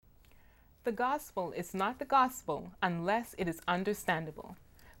The gospel is not the gospel unless it is understandable,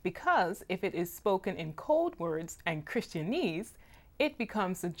 because if it is spoken in cold words and Christianese, it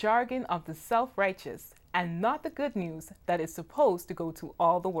becomes the jargon of the self-righteous and not the good news that is supposed to go to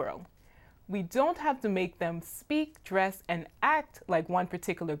all the world. We don't have to make them speak, dress, and act like one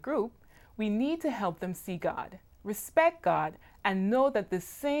particular group. We need to help them see God, respect God, and know that the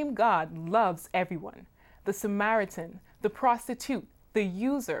same God loves everyone. The Samaritan, the prostitute, the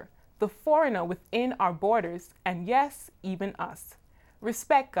user, the foreigner within our borders, and yes, even us.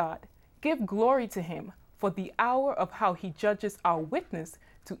 Respect God, give glory to Him, for the hour of how He judges our witness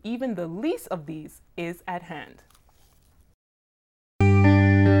to even the least of these is at hand.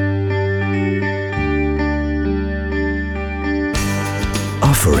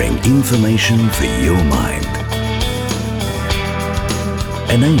 Offering information for your mind,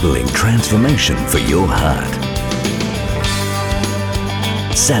 enabling transformation for your heart.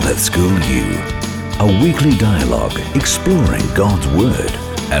 Sabbath School U, a weekly dialogue exploring God's Word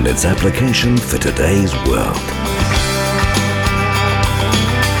and its application for today's world.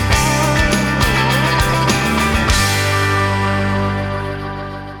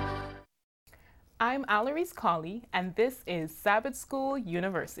 I'm Alarise Colley, and this is Sabbath School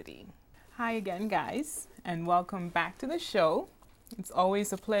University. Hi again, guys, and welcome back to the show. It's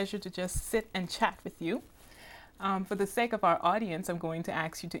always a pleasure to just sit and chat with you. For the sake of our audience, I'm going to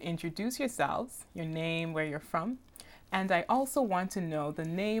ask you to introduce yourselves, your name, where you're from, and I also want to know the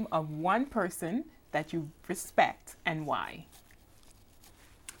name of one person that you respect and why.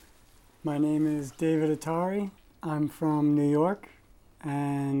 My name is David Atari. I'm from New York,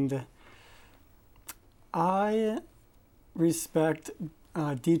 and I respect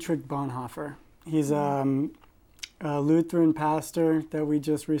Dietrich Bonhoeffer. He's a Lutheran pastor that we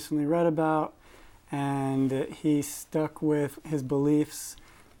just recently read about, and he stuck with his beliefs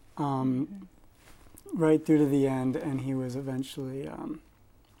right through to the end, and he was eventually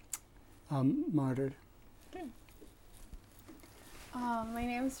martyred. Okay. My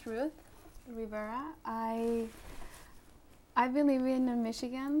name is Ruth Rivera. I've been living in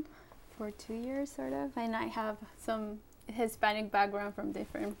Michigan for 2 years, sort of, and I have some Hispanic background from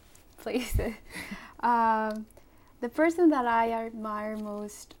different places. The person that I admire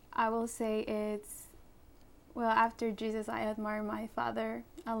most, I will say it's, well, after Jesus, I admire my father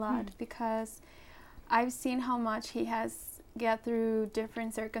a lot because I've seen how much he has get through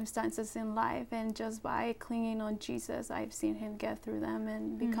different circumstances in life, and just by clinging on Jesus, I've seen him get through them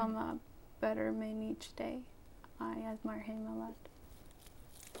and become a better man each day. I admire him a lot.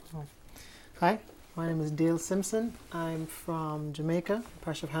 Oh. Hi, my name is Dale Simpson. I'm from Jamaica,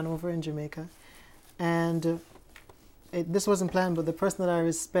 parish of Hanover in Jamaica. And this wasn't planned, but the person that I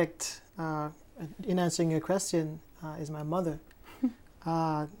respect in answering your question is my mother.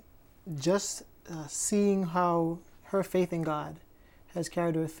 Seeing how her faith in God has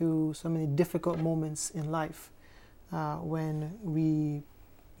carried her through so many difficult moments in life. When we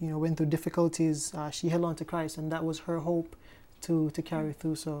went through difficulties, she held on to Christ, and that was her hope to carry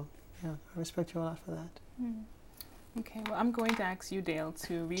through. So, yeah, I respect you a lot for that. Okay, well, I'm going to ask you, Dale,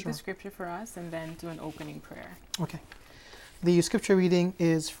 to read Sure. the scripture for us and then do an opening prayer. Okay. The scripture reading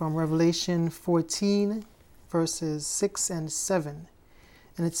is from Revelation 14, verses 6 and 7.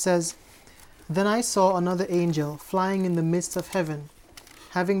 And it says, "Then I saw another angel flying in the midst of heaven,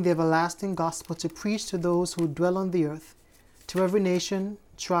 having the everlasting gospel to preach to those who dwell on the earth, to every nation,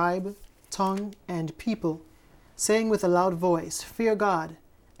 tribe, tongue, and people, saying with a loud voice, 'Fear God,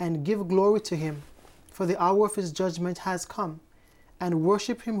 and give glory to him, for the hour of his judgment has come, and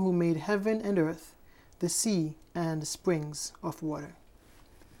worship him who made heaven and earth, the sea, and springs of water.'"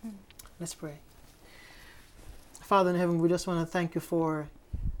 Let's pray. Father in heaven, we just want to thank you for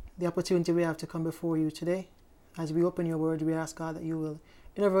the opportunity we have to come before you today. As we open your word, we ask, God, that you will,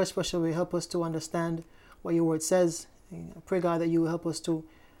 in a very special way, help us to understand what your word says. I pray, God, that you will help us to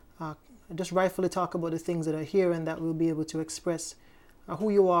just rightfully talk about the things that are here, and that we'll be able to express who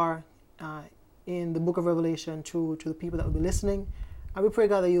you are in the book of Revelation to the people that will be listening. And we pray,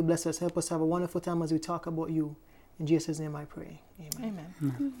 God, that you bless us. Help us have a wonderful time as we talk about you. In Jesus' name I pray. Amen.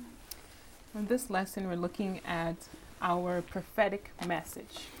 Amen. In this lesson, we're looking at our prophetic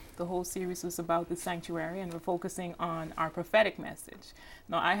message. The whole series was about the sanctuary, and we're focusing on our prophetic message.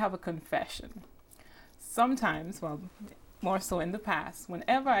 Now, I have a confession. Sometimes, well, more so in the past,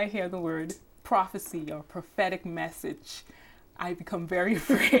 whenever I hear the word prophecy or prophetic message, I become very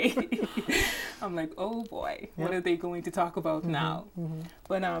afraid. I'm like, oh boy, what are they going to talk about now?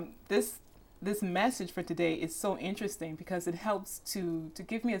 But this message for today is so interesting because it helps to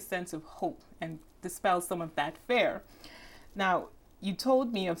give me a sense of hope and dispel some of that fear. Now, you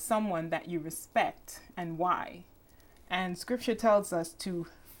told me of someone that you respect and why. And scripture tells us to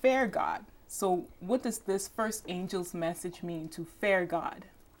fear God. So what does this first angel's message mean, to fear God?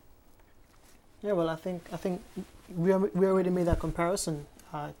 Yeah, well, I think we already made that comparison.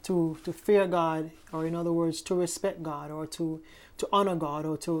 To fear God, or in other words, to respect God, or to honor God,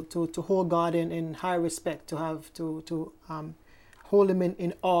 or to hold God in high respect, to hold Him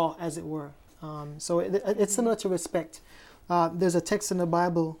in awe, as it were. So it's similar to respect. There's a text in the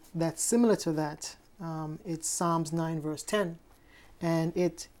Bible that's similar to that. It's Psalms 9 verse 10, and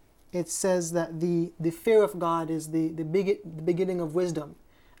it says that the fear of God is the beginning of wisdom,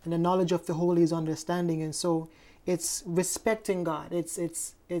 and the knowledge of the holy is understanding. And so it's respecting God.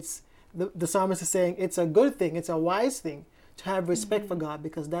 It's the psalmist is saying it's a good thing, it's a wise thing to have respect for God,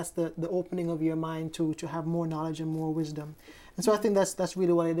 because that's the opening of your mind to have more knowledge and more wisdom. And so I think that's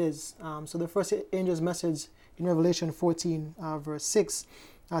really what it is. So the first angel's message in Revelation 14 verse 6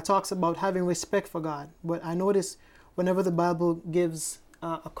 talks about having respect for God. But I notice whenever the Bible gives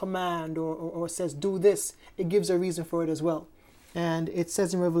a command or says do this, it gives a reason for it as well. And it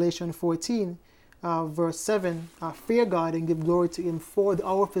says in Revelation 14 verse 7, fear God and give glory to Him, for the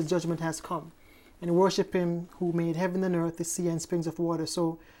hour of His judgment has come, and worship Him who made heaven and earth, the sea and springs of water.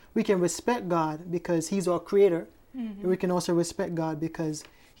 So we can respect God because He's our creator, and we can also respect God because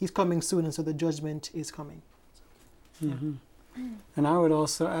He's coming soon, and so the judgment is coming. Mm-hmm. And I would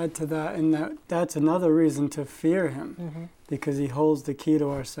also add to that, in that's another reason to fear Him, because He holds the key to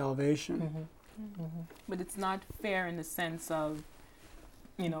our salvation. But it's not fair in the sense of,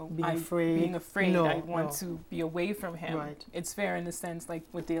 Being afraid. No, I want to be away from Him. Right. It's fair in the sense, like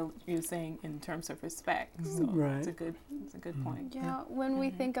what Dale, you were saying, in terms of respect. So Right. it's a good point. Yeah, when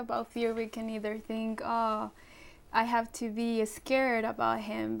we think about fear, we can either think, oh, I have to be scared about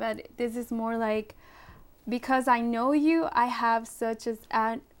Him, but this is more like, because I know you, I have such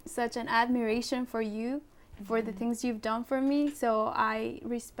an admiration for you, for the things you've done for me, so I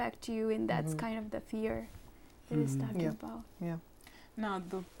respect you, and that's kind of the fear it is talking about. Yeah. Now,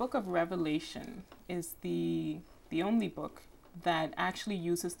 the book of Revelation is the only book that actually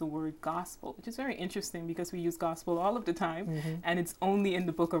uses the word gospel, which is very interesting because we use gospel all of the time, and it's only in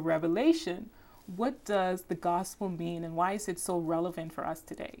the book of Revelation. What does the gospel mean, and why is it so relevant for us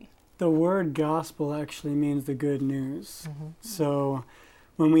today? The word gospel actually means the good news. So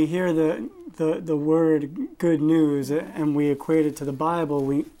when we hear the word good news and we equate it to the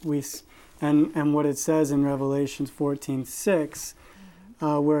Bible, and what it says in Revelation 14:6,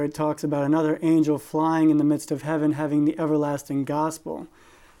 where it talks about another angel flying in the midst of heaven having the everlasting gospel.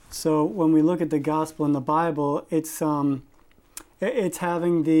 So when we look at the gospel in the Bible, it's having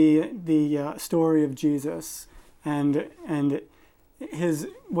the story of Jesus and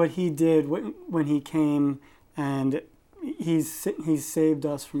what He did when He came, and he's saved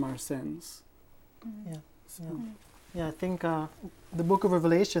us from our sins. Yeah, I think the book of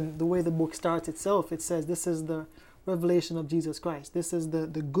Revelation, the way the book starts itself, it says this is the revelation of Jesus Christ. This is the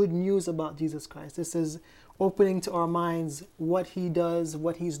good news about Jesus Christ. This is opening to our minds what He does,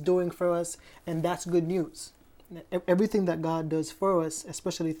 what He's doing for us, and that's good news. Everything that God does for us,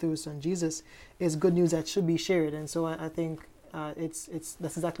 especially through His Son Jesus, is good news that should be shared. And so I think that's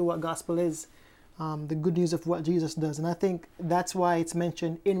exactly what gospel is. The good news of what Jesus does. And I think that's why it's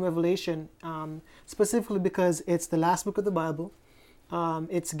mentioned in Revelation, specifically because it's the last book of the Bible.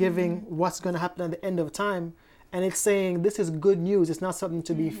 It's giving what's going to happen at the end of time. And it's saying this is good news. It's not something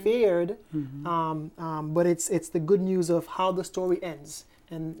to be feared, but it's the good news of how the story ends.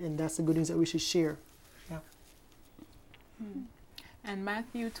 And that's the good news that we should share. Yeah. And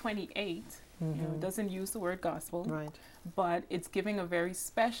Matthew 28 doesn't use the word gospel. Right. But it's giving a very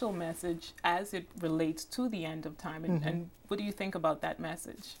special message as it relates to the end of time. And what do you think about that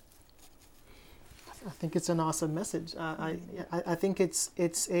message? I think it's an awesome message. I think it's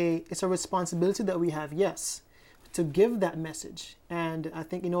a responsibility that we have, yes, to give that message. And I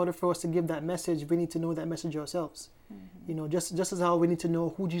think in order for us to give that message, we need to know that message ourselves. Just as how we need to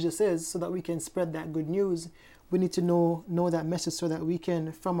know who Jesus is so that we can spread that good news, we need to know that message so that we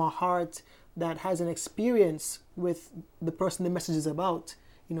can, from our heart that has an experience with the person the message is about,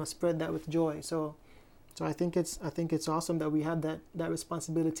 spread that with joy. So I think it's awesome that we have that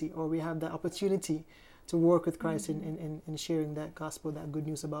responsibility, or we have that opportunity to work with Christ in sharing that gospel, that good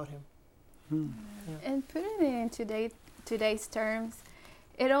news about Him. Yeah. And putting it in today's terms,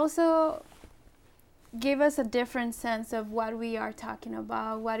 it also gave us a different sense of what we are talking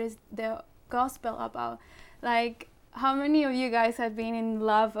about, what is the gospel about. Like, how many of you guys have been in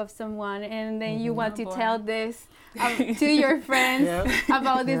love of someone and then you want to tell this to your friends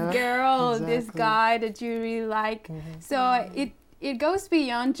about this girl, this guy that you really like? So it goes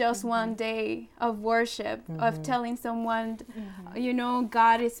beyond just one day of worship, of telling someone, you know,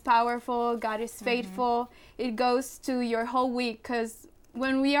 God is powerful, God is faithful. It goes to your whole week, because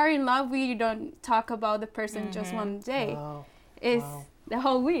when we are in love, we don't talk about the person just one day. Wow. It's Wow. the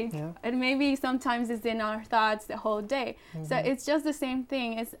whole week. Yeah. And maybe sometimes it's in our thoughts the whole day. So it's just the same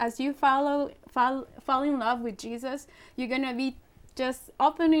thing. It's, as you fall in love with Jesus, you're going to be just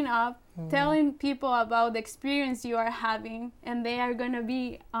opening up, telling people about the experience you are having, and they are going to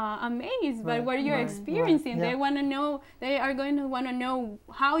be amazed by what you're experiencing. Yeah. They want to know, they are going to want to know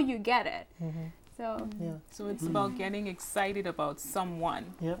how you get it. So Yeah. So it's about getting excited about someone,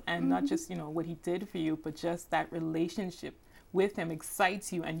 Yeah. and not just, you know, what he did for you, but just that relationship with him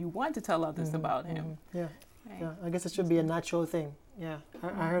excites you and you want to tell others about him. Yeah. Right? Yeah. I guess it should be a natural thing. Yeah.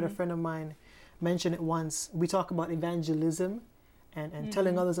 I heard a friend of mine mention it once. We talk about evangelism and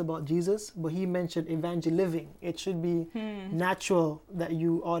telling others about Jesus, but he mentioned evangeliving. It should be natural that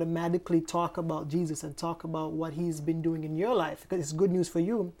you automatically talk about Jesus and talk about what he's been doing in your life, because it's good news for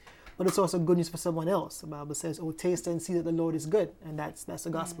you, but it's also good news for someone else. The Bible says, "Oh, taste and see that the Lord is good," and that's the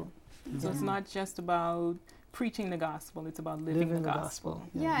gospel. So it's not just about preaching the gospel, it's about living the gospel.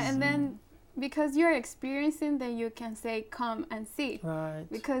 yeah, and then because you're experiencing, then you can say, come and see. Right.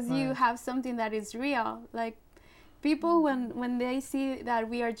 Because you have something that is real. Like, people, when they see that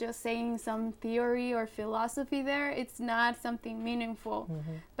we are just saying some theory or philosophy there, it's not something meaningful.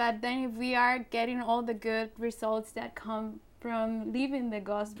 But then if we are getting all the good results that come from living the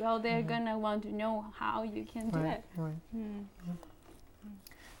gospel, they're gonna want to know how you can do it. Right.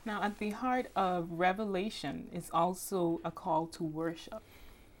 Now, at the heart of Revelation is also a call to worship.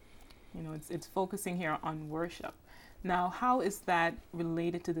 You know, it's focusing here on worship. Now, how is that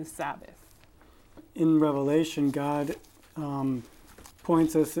related to the Sabbath? In Revelation, God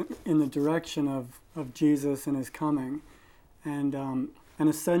points us in the direction of Jesus and his coming, and an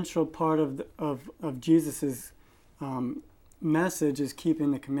essential part of Jesus's message is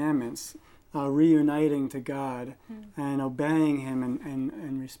keeping the commandments, reuniting to God and obeying him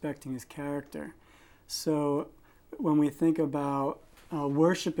and respecting his character. So when we think about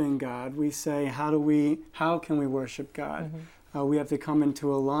worshiping God, we say, how can we worship God? We have to come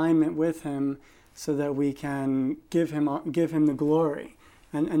into alignment with him so that we can give him the glory,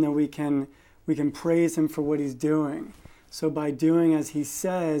 and that we can praise him for what he's doing. So by doing as he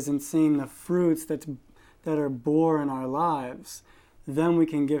says and seeing the fruits that are bore in our lives, then we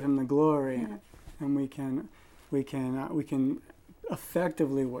can give him the glory, and we can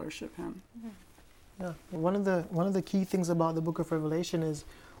effectively worship him. Yeah. One of the key things about the book of Revelation is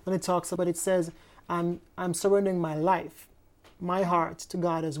when it talks about, it says, I'm surrendering my life, my heart to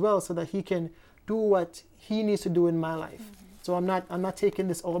God as well, so that he can do what he needs to do in my life. So I'm not taking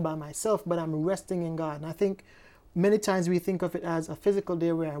this all by myself, but I'm resting in God. And I think many times we think of it as a physical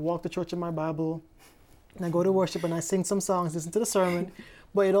day where I walk to church in my Bible, and I go to worship and I sing some songs, listen to the sermon,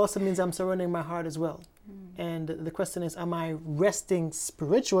 but it also means I'm surrendering my heart as well. And the question is, am I resting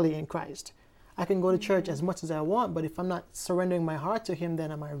spiritually in Christ? I can go to church as much as I want, but if I'm not surrendering my heart to him,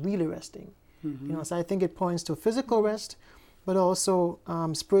 then am I really resting? You know, so I think it points to physical rest, but also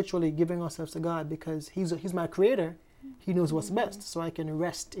spiritually giving ourselves to God, because he's my creator. He knows what's best, so I can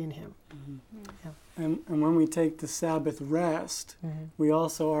rest in him. Yeah. And when we take the Sabbath rest, we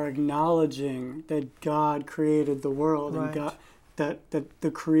also are acknowledging that God created the world, and God, that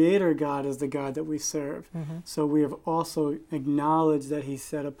the Creator God is the God that we serve. So we have also acknowledged that he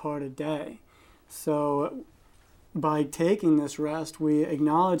set apart a day. So by taking this rest, we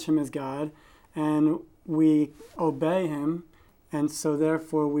acknowledge him as God, and we obey him, and so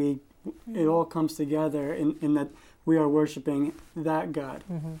therefore it all comes together in that we are worshiping that God.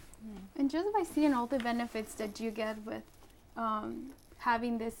 And just by seeing all the benefits that you get with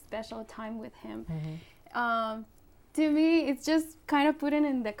having this special time with him, to me, it's just kind of put it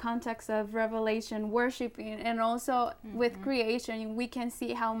in the context of Revelation, worshiping, and also with creation, we can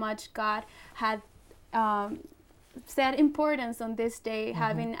see how much God had set importance on this day,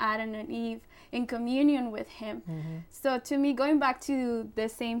 having Adam and Eve in communion with him. So to me, going back to the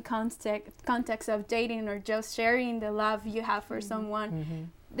same context of dating or just sharing the love you have for someone,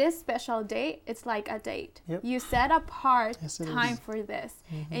 this special date, it's like a date. You set apart time for this,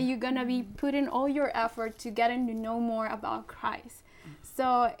 and you're gonna be putting all your effort to getting to know more about Christ.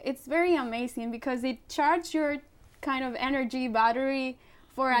 So it's very amazing because it charges your kind of energy battery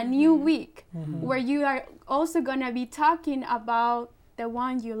for a new week, where you are also gonna be talking about the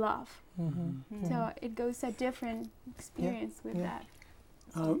one you love. So it goes a different experience with that.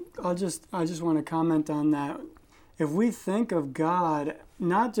 I just want to comment on that. If we think of God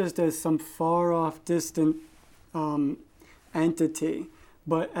not just as some far off, distant entity,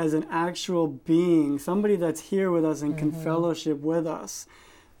 but as an actual being, somebody that's here with us and can fellowship with us.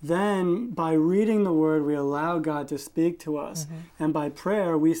 Then by reading the Word, we allow God to speak to us. And by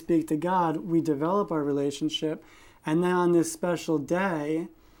prayer, we speak to God, we develop our relationship. And then on this special day,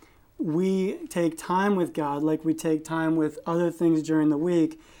 we take time with God like we take time with other things during the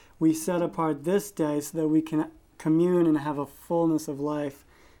week. We set apart this day so that we can commune and have a fullness of life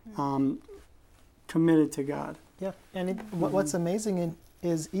committed to God. Yeah, and what's amazing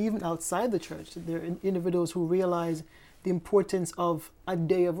is even outside the church, there are individuals who realize the importance of a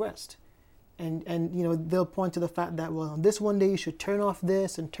day of rest. And you know, they'll point to the fact that, well, on this one day you should turn off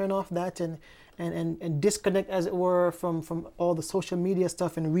this and turn off that and disconnect, as it were, from all the social media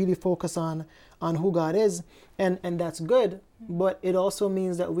stuff and really focus on who God is. And that's good, but it also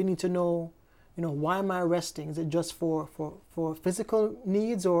means that we need to know, you know, why am I resting? Is it just for physical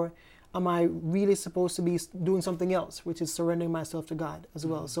needs, or am I really supposed to be doing something else, which is surrendering myself to God as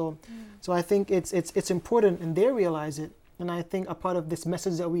well? So I think it's important, and they realize it. And I think a part of this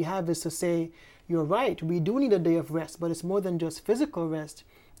message that we have is to say, you're right, we do need a day of rest, but it's more than just physical rest.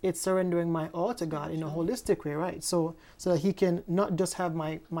 It's surrendering my all to God in a holistic way, right? So that He can not just have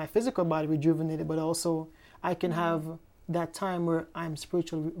my physical body rejuvenated, but also I can have that time where I'm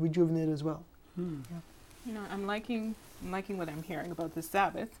spiritually rejuvenated as well. You know, I'm liking what I'm hearing about the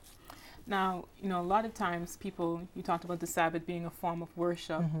Sabbath. Now, you know, a lot of times you talked about the Sabbath being a form of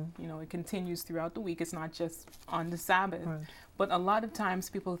worship. You know, it continues throughout the week. It's not just on the Sabbath. Right. But a lot of times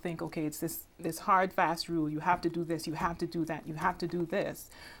people think, okay, it's this hard, fast rule. You have to do this, you have to do that, you have to do this.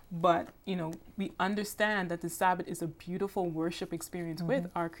 But, you know, we understand that the Sabbath is a beautiful worship experience with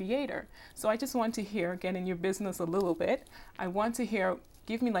our Creator. So I just want to hear, get in your business a little bit. I want to hear,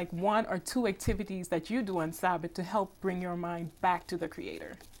 give me like 1 or 2 activities that you do on Sabbath to help bring your mind back to the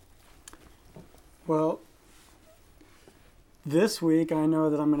Creator. Well, this week I know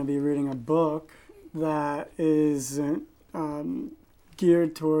that I'm going to be reading a book that is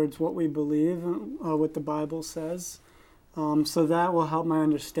geared towards what we believe, what the Bible says. So that will help my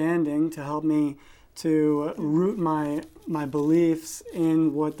understanding, to help me to root my beliefs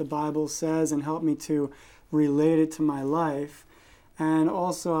in what the Bible says and help me to relate it to my life. And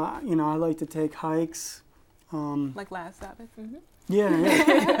also, you know, I like to take hikes. Like last Sabbath?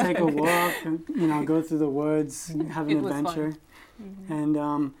 Yeah. Take a walk, and, you know, go through the woods, have an adventure,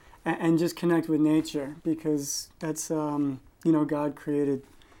 and just connect with nature, because that's you know, God created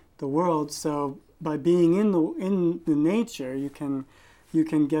the world. So by being in the nature, you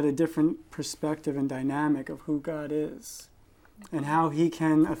can get a different perspective and dynamic of who God is and how He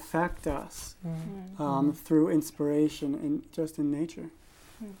can affect us through inspiration and just in nature.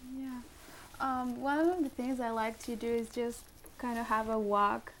 Yeah. One of the things I like to do is just kind of have a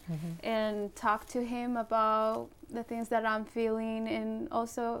walk and talk to Him about the things that I'm feeling, and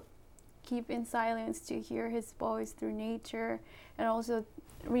also keep in silence to hear His voice through nature, and also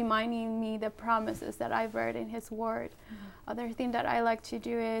reminding me the promises that I've read in His Word. Other thing that I like to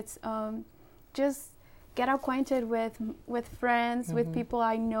do is just get acquainted with friends, with people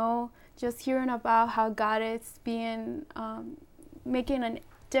I know, just hearing about how God is being making a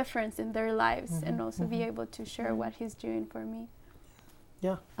difference in their lives, and also be able to share what He's doing for me.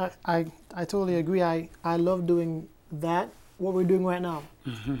 Yeah, I totally agree. I love doing that, what we're doing right now.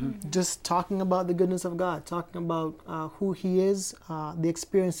 Just talking about the goodness of God, talking about who He is, the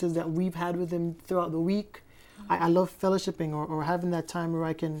experiences that we've had with Him throughout the week. I love fellowshipping or having that time where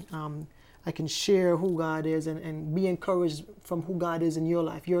I can share who God is and be encouraged from who God is in your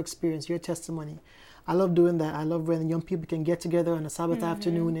life, your experience, your testimony. I love doing that. I love when young people can get together on a Sabbath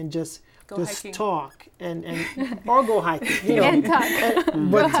afternoon and just talk and or go hiking, you know, And talk.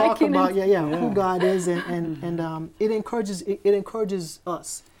 but talk about who God is, and it encourages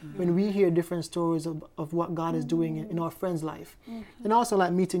us when we hear different stories of what God is doing in our friends' life, and also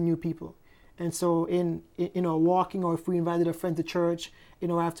like meeting new people. And so in our walking, or if we invited a friend to church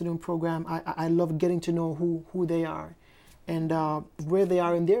in our afternoon program, I love getting to know who they are, and where they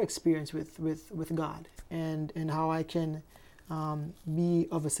are in their experience with God, and how I can be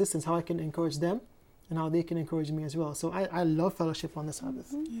of assistance, how I can encourage them, and how they can encourage me as well. So I love fellowship on the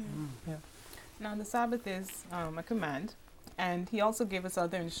Sabbath. Yeah. Now the Sabbath is a command, and He also gave us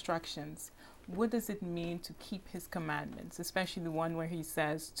other instructions. What does it mean to keep His commandments, especially the one where He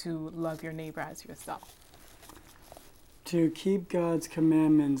says to love your neighbor as yourself? To keep God's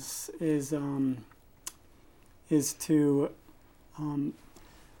commandments is to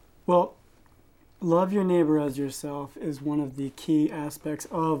love your neighbor as yourself is one of the key aspects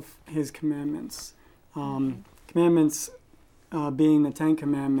of His commandments. Commandments being the Ten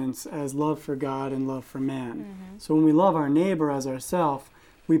Commandments as love for God and love for man. So when we love our neighbor as ourselves,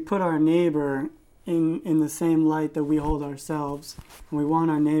 we put our neighbor in the same light that we hold ourselves. And we want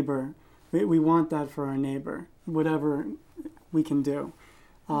our neighbor, we want that for our neighbor, whatever we can do.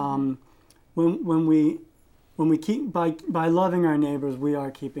 When we keep, by loving our neighbors, we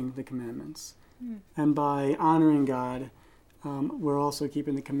are keeping the commandments. And by honoring God, we're also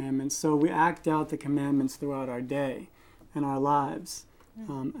keeping the commandments. So we act out the commandments throughout our day and our lives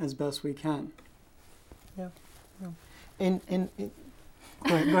as best we can. Yeah. Go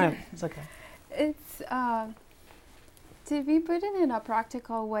ahead. It's okay. It's to be put it in a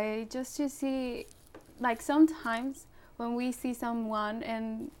practical way, just to see, like sometimes when we see someone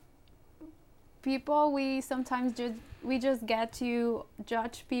and people, we sometimes just get to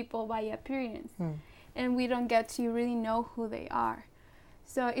judge people by appearance, and we don't get to really know who they are.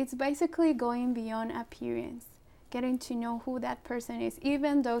 So it's basically going beyond appearance, getting to know who that person is.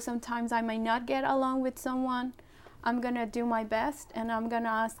 Even though sometimes I might not get along with someone, I'm going to do my best and I'm going to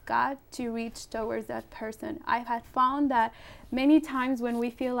ask God to reach towards that person. I have found that many times when we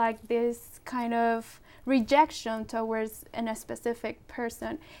feel like this kind of rejection towards a specific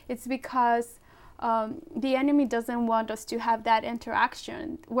person, it's because the enemy doesn't want us to have that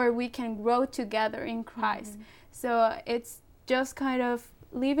interaction where we can grow together in Christ. So it's just kind of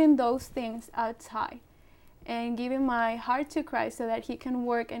leaving those things outside and giving my heart to Christ so that he can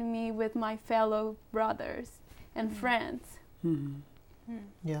work in me with my fellow brothers and friends.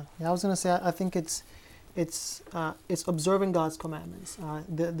 Yeah, I was going to say, I think it's observing God's commandments.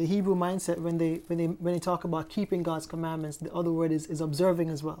 The Hebrew mindset, when they talk about keeping God's commandments, the other word is observing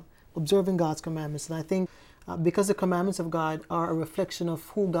as well. Observing God's commandments. And I think because the commandments of God are a reflection of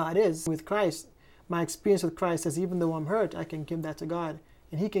who God is with Christ, my experience with Christ is even though I'm hurt, I can give that to God,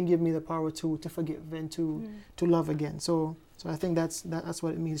 and he can give me the power to forgive and to love again. So I think that's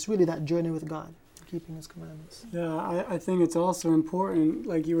what it means. It's really that journey with God, keeping his commandments. Yeah, I think it's also important,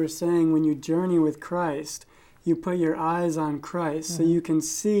 like you were saying, when you journey with Christ, you put your eyes on Christ so you can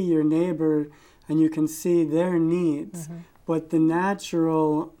see your neighbor and you can see their needs. But the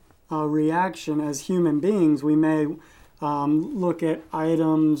natural reaction as human beings, we may look at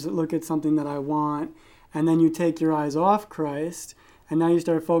items, look at something that I want, and then you take your eyes off Christ, and now you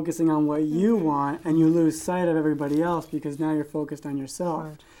start focusing on what you want, and you lose sight of everybody else because now you're focused on yourself.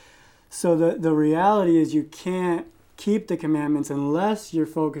 Right. So the reality is you can't keep the commandments unless you're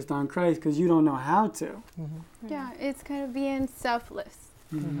focused on Christ, because you don't know how to. Yeah, it's kind of being selfless.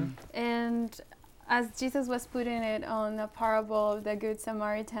 And as Jesus was putting it on the parable of the Good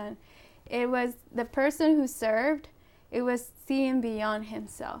Samaritan, it was the person who served, it was seeing beyond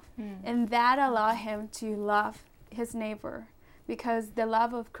himself. And that allowed him to love his neighbor because the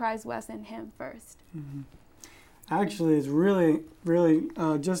love of Christ was in him first. Actually, it's really, really,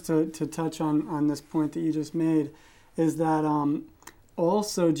 just to touch on this point that you just made, is that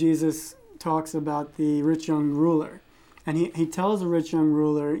also Jesus talks about the rich young ruler. And he tells the rich young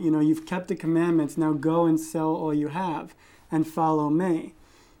ruler, you've kept the commandments, now go and sell all you have and follow me.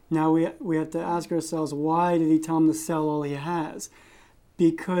 Now we have to ask ourselves, why did he tell him to sell all he has?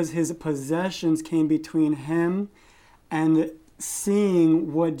 Because his possessions came between him and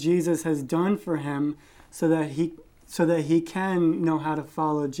seeing what Jesus has done for him so that he can know how to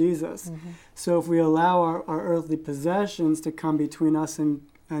follow Jesus. So if we allow our earthly possessions to come between us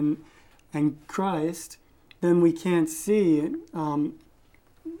and Christ, then we can't see it. Then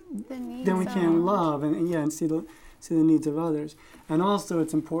we can't love and see the needs of others. And also,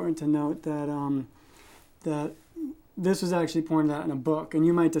 it's important to note that that this was actually pointed out in a book, and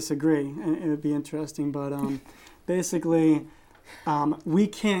you might disagree, and it would be interesting. But basically, we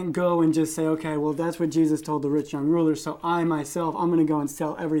can't go and just say, okay, well, that's what Jesus told the rich young ruler, so I myself, I'm going to go and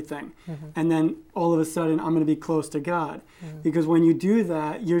sell everything. And then all of a sudden, I'm going to be close to God. Because when you do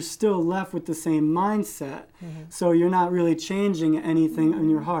that, you're still left with the same mindset. So you're not really changing anything in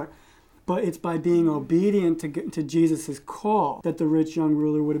your heart. But it's by being obedient to Jesus' call that the rich young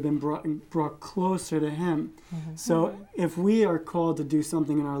ruler would have been brought closer to him. So if we are called to do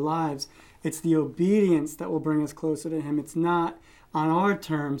something in our lives, it's the obedience that will bring us closer to him. It's not on our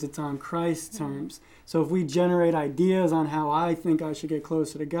terms, it's on Christ's terms. So if we generate ideas on how I think I should get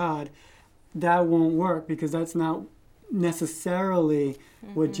closer to God, that won't work, because that's not necessarily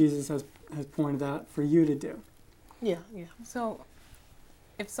what Jesus has pointed out for you to do. Yeah. So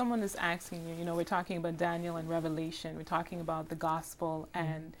if someone is asking you, we're talking about Daniel and Revelation, we're talking about the gospel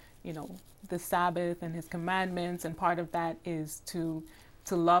and, the Sabbath and his commandments, and part of that is to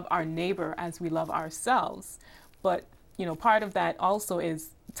love our neighbor as we love ourselves. But, part of that also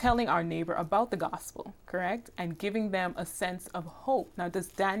is telling our neighbor about the gospel, correct? And giving them a sense of hope. Now, does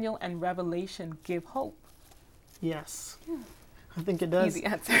Daniel and Revelation give hope? Yes. I think it does. Easy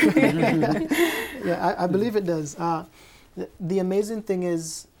answer. Yeah, I believe it does. The amazing thing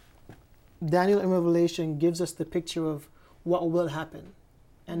is Daniel and Revelation gives us the picture of what will happen.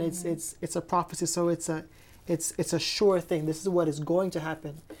 And it's a prophecy, so it's a sure thing. This is what is going to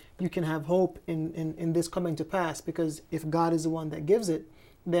happen. You can have hope in this coming to pass, because if God is the one that gives it,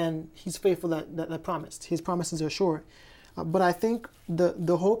 then he's faithful that promised. His promises are sure. But I think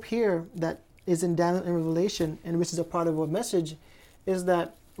the hope here that is in Daniel and Revelation, and which is a part of our message, is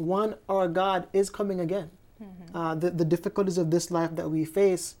that one, our God is coming again. The difficulties of this life that we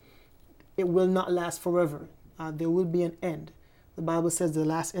face, it will not last forever. There will be an end. The Bible says the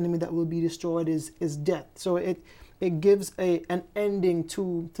last enemy that will be destroyed is death. So it gives an ending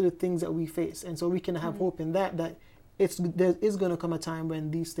to the things that we face. And so we can have hope in that there is going to come a time when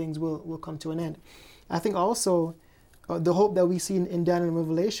these things will come to an end. I think also the hope that we see in Daniel and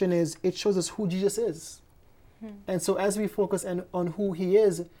Revelation is it shows us who Jesus is. And so as we focus on who he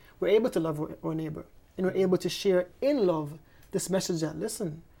is, we're able to love our neighbor. And we're able to share in love this message that,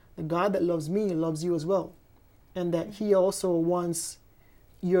 listen, the God that loves me loves you as well. And that he also wants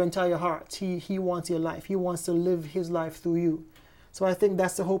your entire heart. He wants your life. He wants to live his life through you. So I think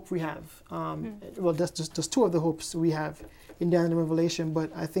that's the hope we have. Well, that's just two of the hopes we have in Daniel and Revelation,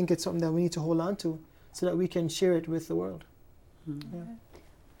 but I think it's something that we need to hold on to so that we can share it with the world. Yeah.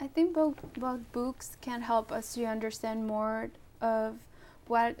 I think both books can help us to understand more of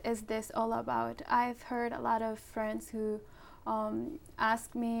what is this all about. I've heard a lot of friends who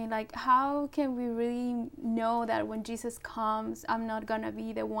ask me, like, how can we really know that when Jesus comes, I'm not going to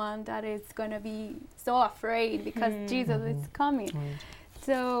be the one that is going to be so afraid because Jesus is coming.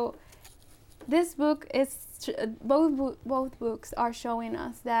 So this book is, both books are showing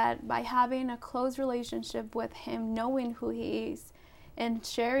us that by having a close relationship with him, knowing who he is, and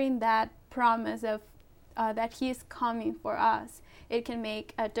sharing that promise of that he is coming for us, it can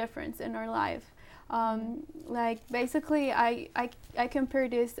make a difference in our life. Like basically I compare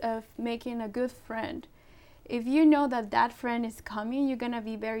this of making a good friend. If you know that friend is coming, you're gonna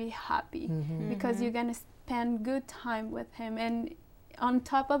be very happy because you're gonna spend good time with him. And on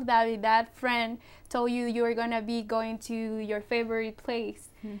top of that, if that friend told you you're gonna be going to your favorite place,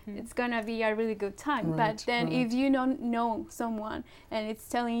 it's gonna be a really good time. But then if you don't know someone and it's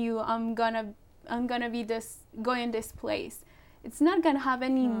telling you I'm gonna be going this place, it's not gonna have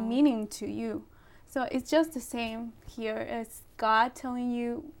any meaning to you. So it's just the same here as God telling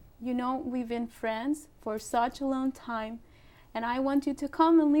you, we've been friends for such a long time, and I want you to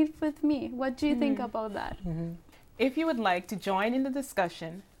come and live with me. What do you think about that? If you would like to join in the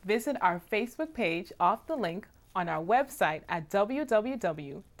discussion, visit our Facebook page off the link on our website at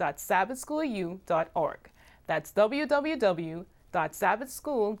www.sabbathschoolu.org. That's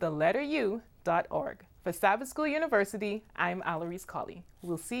www.sabbathschool.org. For Sabbath School University, I'm Alarise Colley.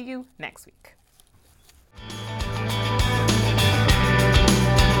 We'll see you next week.